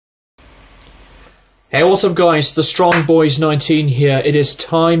Hey, what's up guys, the Strong Boys 19 here. It is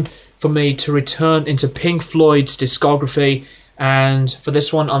time for me to return into Pink Floyd's discography, and for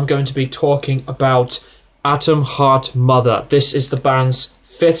this one I'm going to be talking about Atom Heart Mother. This is the band's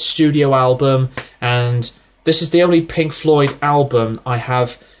 5th studio album, and this is the only Pink Floyd album I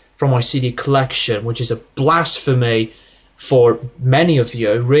have from my CD collection, which is a blasphemy for many of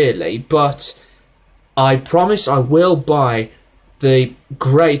you really, but I promise I will buy the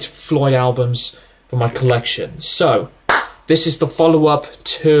great Floyd albums for my collection. So this is the follow-up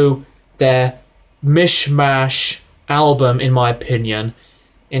to their mishmash album, in my opinion,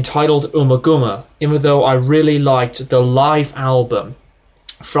 entitled Ummagumma, even though I really liked the live album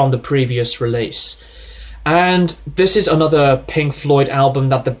from the previous release. And this is another Pink Floyd album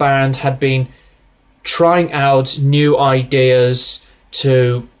that the band had been trying out new ideas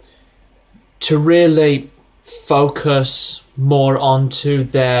to really focus more onto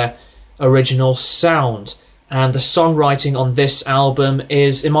their original sound, and the songwriting on this album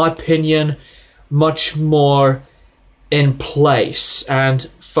is, in my opinion, much more in place and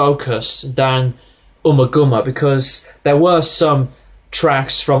focused than Ummagumma, because there were some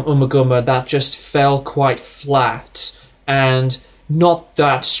tracks from Ummagumma that just fell quite flat and not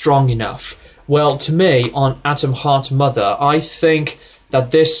that strong enough. Well, to me, on Atom Heart Mother, I think that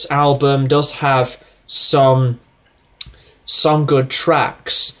this album does have some good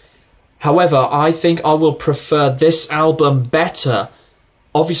tracks. However, I think I will prefer this album better,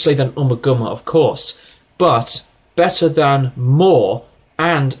 obviously, than Ummagumma, of course, but better than More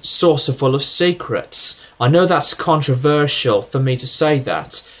and Saucer Full of Secrets. I know that's controversial for me to say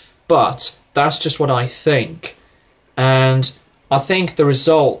that, but that's just what I think. And I think the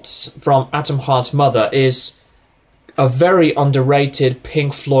results from Atom Heart Mother is a very underrated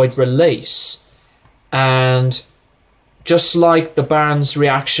Pink Floyd release, and just like the band's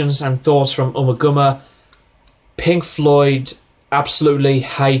reactions and thoughts from Ummagumma, Pink Floyd absolutely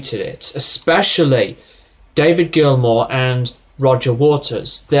hated it, especially David Gilmour and Roger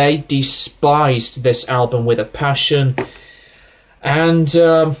Waters. They despised this album with a passion, and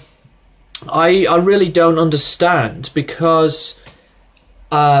I really don't understand, because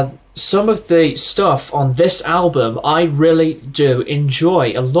some of the stuff on this album I really do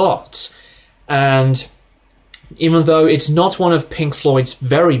enjoy a lot, and even though it's not one of Pink Floyd's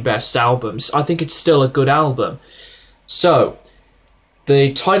very best albums, I think it's still a good album. So,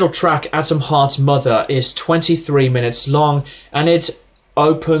 the title track, Atom Heart Mother, is 23 minutes long, and it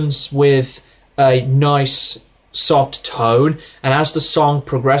opens with a nice soft tone, and as the song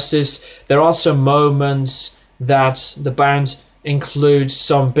progresses, there are some moments that the band includes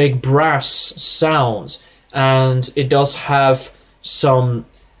some big brass sounds, and it does have some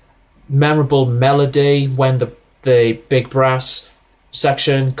memorable melody when the big brass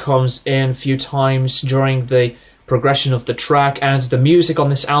section comes in a few times during the progression of the track, and the music on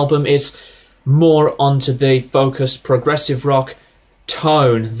this album is more onto the focused progressive rock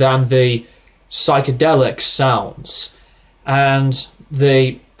tone than the psychedelic sounds, and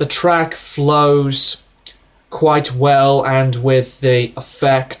the track flows quite well and with the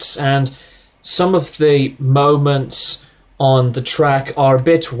effects, and some of the moments on the track are a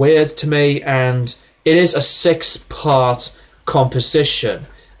bit weird to me, and it is a 6-part composition,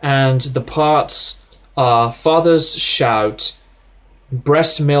 and the parts are Father's Shout,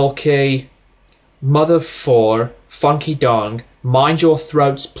 Breast Milky, Mother 4, Funky Dong, Mind Your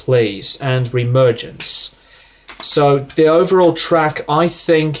Throats Please, and Remergence. So the overall track, I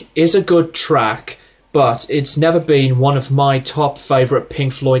think, is a good track, but it's never been one of my top favourite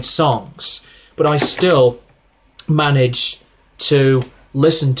Pink Floyd songs. But I still managed to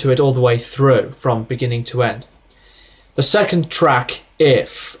listen to it all the way through, from beginning to end. The second track,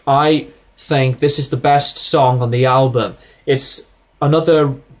 If, I think this is the best song on the album. It's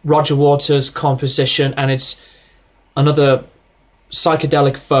another Roger Waters composition, and it's another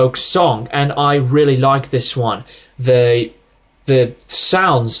psychedelic folk song, and I really like this one. The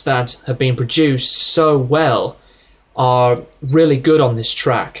sounds that have been produced so well are really good on this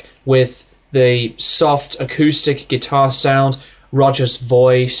track, with the soft acoustic guitar sound, Roger's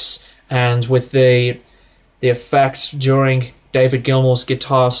voice, and with the effect during David Gilmour's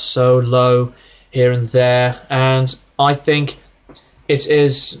guitar solo here and there, and I think it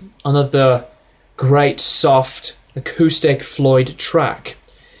is another great soft acoustic Floyd track.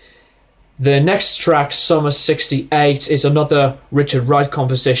 The next track, Summer 68, is another Richard Wright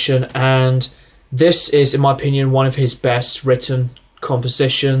composition, and this is, in my opinion, one of his best written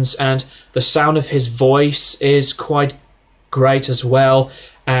compositions, and the sound of his voice is quite great as well,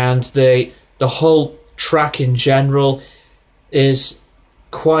 and the whole track in general is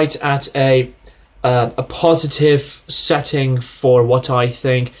quite at a a positive setting for what I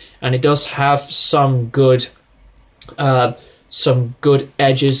think, and it does have some good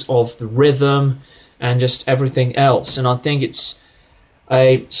edges of the rhythm and just everything else, and I think it's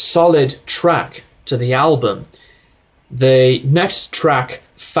a solid track to the album. The next track,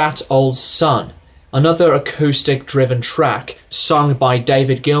 Fat Old Son, another acoustic driven track sung by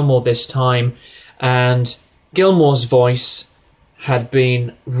David Gilmour this time, and Gilmour's voice had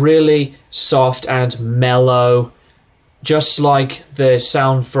been really soft and mellow, just like the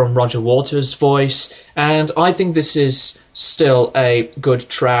sound from Roger Waters' voice, and I think this is still a good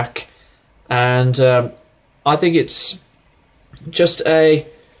track, and I think it's just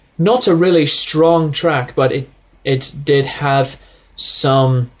not a really strong track, but it did have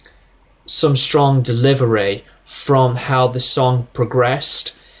some strong delivery from how the song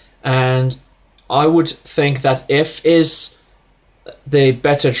progressed, and I would think that If is the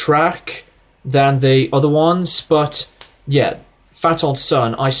better track than the other ones, but yeah, Fat Old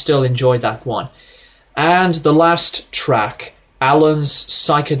Son, I still enjoyed that one. And the last track, Alan's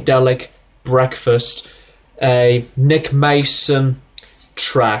Psychedelic Breakfast, a Nick Mason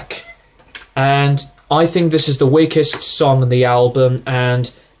track, and I think this is the weakest song on the album,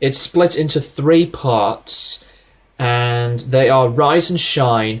 and it's split into 3 parts, and they are Rise and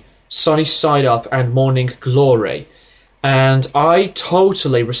Shine, Sunny Side Up, and Morning Glory. And I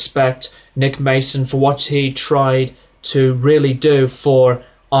totally respect Nick Mason for what he tried to really do for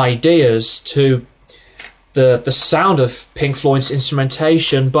ideas to the sound of Pink Floyd's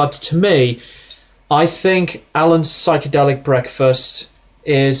instrumentation, but to me, I think Alan's Psychedelic Breakfast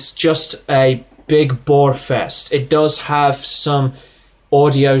is just a big bore fest. It does have some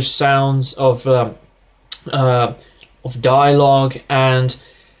audio sounds of dialogue, and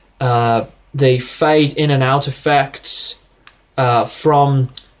the fade in and out effects from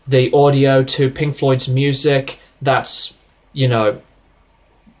the audio to Pink Floyd's music that's,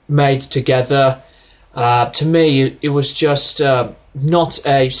 made together. To me, it was just not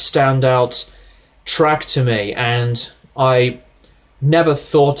a standout track to me, and I never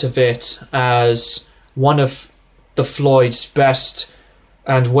thought of it as one of the Floyd's best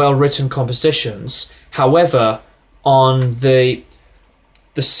and well-written compositions. However, on the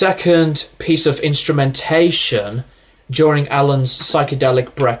second piece of instrumentation during Alan's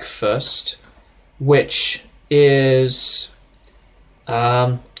Psychedelic Breakfast, which is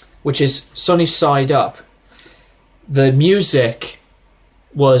Sunny Side Up, the music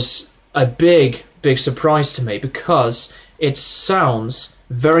was a big surprise to me, because it sounds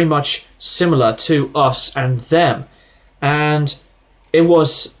very much similar to Us and Them, and it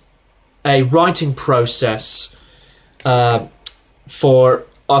was a writing process for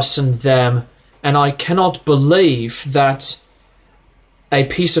Us and Them, and I cannot believe that a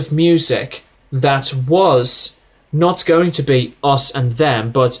piece of music that was not going to be Us and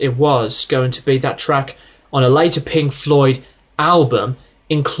Them, but it was going to be that track on a later Pink Floyd album,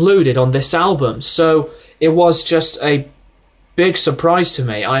 included on this album. So it was just a big surprise to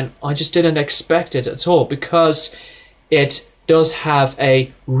me. I just didn't expect it at all, because it does have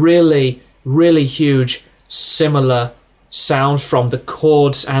a really, really huge similar sound from the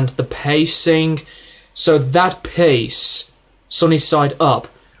chords and the pacing. So that piece, Sunny Side Up,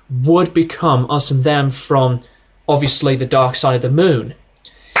 would become Us and Them from, obviously, The Dark Side of the Moon.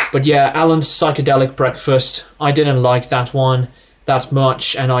 But yeah, Alan's Psychedelic Breakfast, I didn't like that one that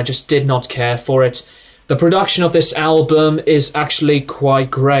much, and I just did not care for it. The production of this album is actually quite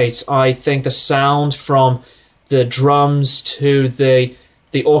great. I think the sound from the drums to the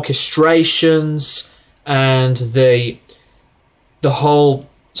orchestrations and the whole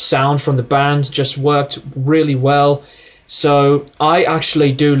sound from the band just worked really well. So I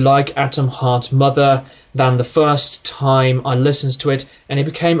actually do like Atom Heart Mother than the first time I listened to it, and it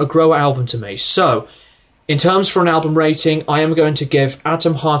became a grower album to me. So in terms for an album rating, I am going to give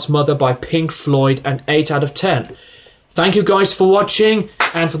Atom Heart Mother by Pink Floyd an 8 out of 10. Thank you guys for watching,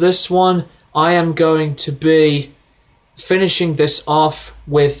 and for this one, I am going to be finishing this off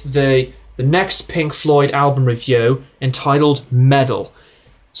with the next Pink Floyd album review entitled Medal.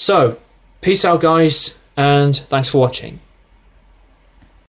 So, peace out guys, and thanks for watching.